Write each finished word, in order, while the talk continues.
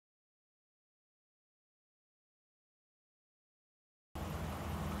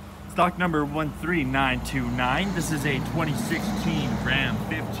Stock number 13929. This is a 2016 Ram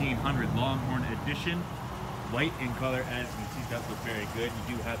 1500 Longhorn Edition. White in color, as you can see, does look very good.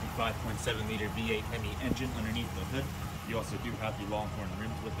 You do have the 5.7 liter V8 Hemi engine underneath the hood. You also do have the Longhorn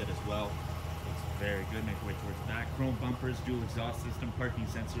rims with it as well. Looks very good. Make your way towards the back. Chrome bumpers, dual exhaust system, parking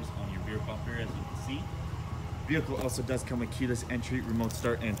sensors on your rear bumper, as you can see. Vehicle also does come with keyless entry, remote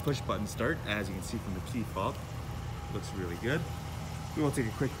start, and push button start, as you can see from the key fob. Looks really good. We will take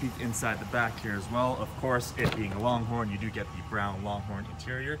a quick peek inside the back here as well. Of course, it being a Longhorn, you do get the brown Longhorn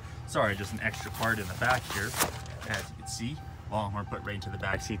interior. Sorry, just an extra part in the back here. As you can see, Longhorn put right into the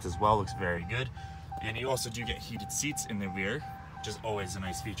back seats as well. Looks very good. And you also do get heated seats in the rear, which is always a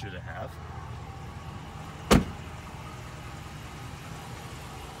nice feature to have.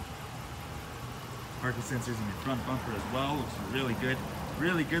 Parking sensors in your front bumper as well. Looks really good.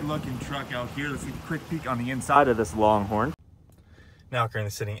 Really good looking truck out here. Let's take a quick peek on the inside of this Longhorn. Now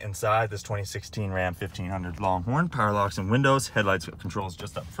currently sitting inside this 2016 Ram 1500 Longhorn. Power locks and windows, headlights controls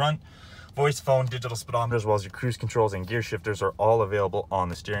just up front. Voice, phone, digital speedometer, as well as your cruise controls and gear shifters are all available on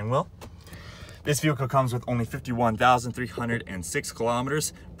the steering wheel. This vehicle comes with only 51,306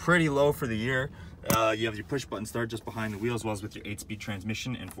 kilometers. Pretty low for the year. You have your push button start just behind the wheel, as well as with your 8-speed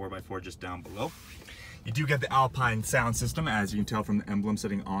transmission and 4x4 just down below. You do get the Alpine sound system, as you can tell from the emblem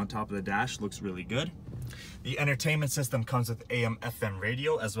sitting on top of the dash. Looks really good. The entertainment system comes with AM/FM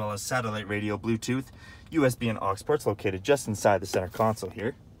radio, as well as satellite radio, Bluetooth, USB, and aux ports located just inside the center console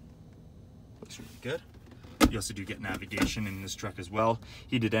here. Looks really good. You also do get navigation in this truck as well.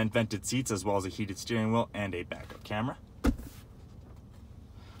 Heated and vented seats, as well as a heated steering wheel and a backup camera.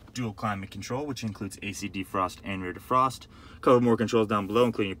 Dual climate control, which includes AC defrost and rear defrost. A couple more controls down below,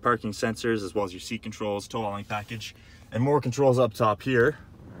 including your parking sensors, as well as your seat controls, tow hauling package, and more controls up top here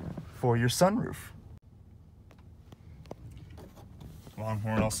for your sunroof.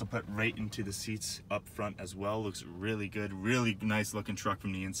 Longhorn also put right into the seats up front as well. Looks really good. Really nice looking truck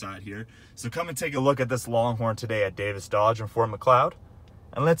from the inside here. So come and take a look at this Longhorn today at Davis Dodge in Fort Macleod,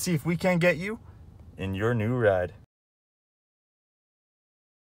 and let's see if we can get you in your new ride.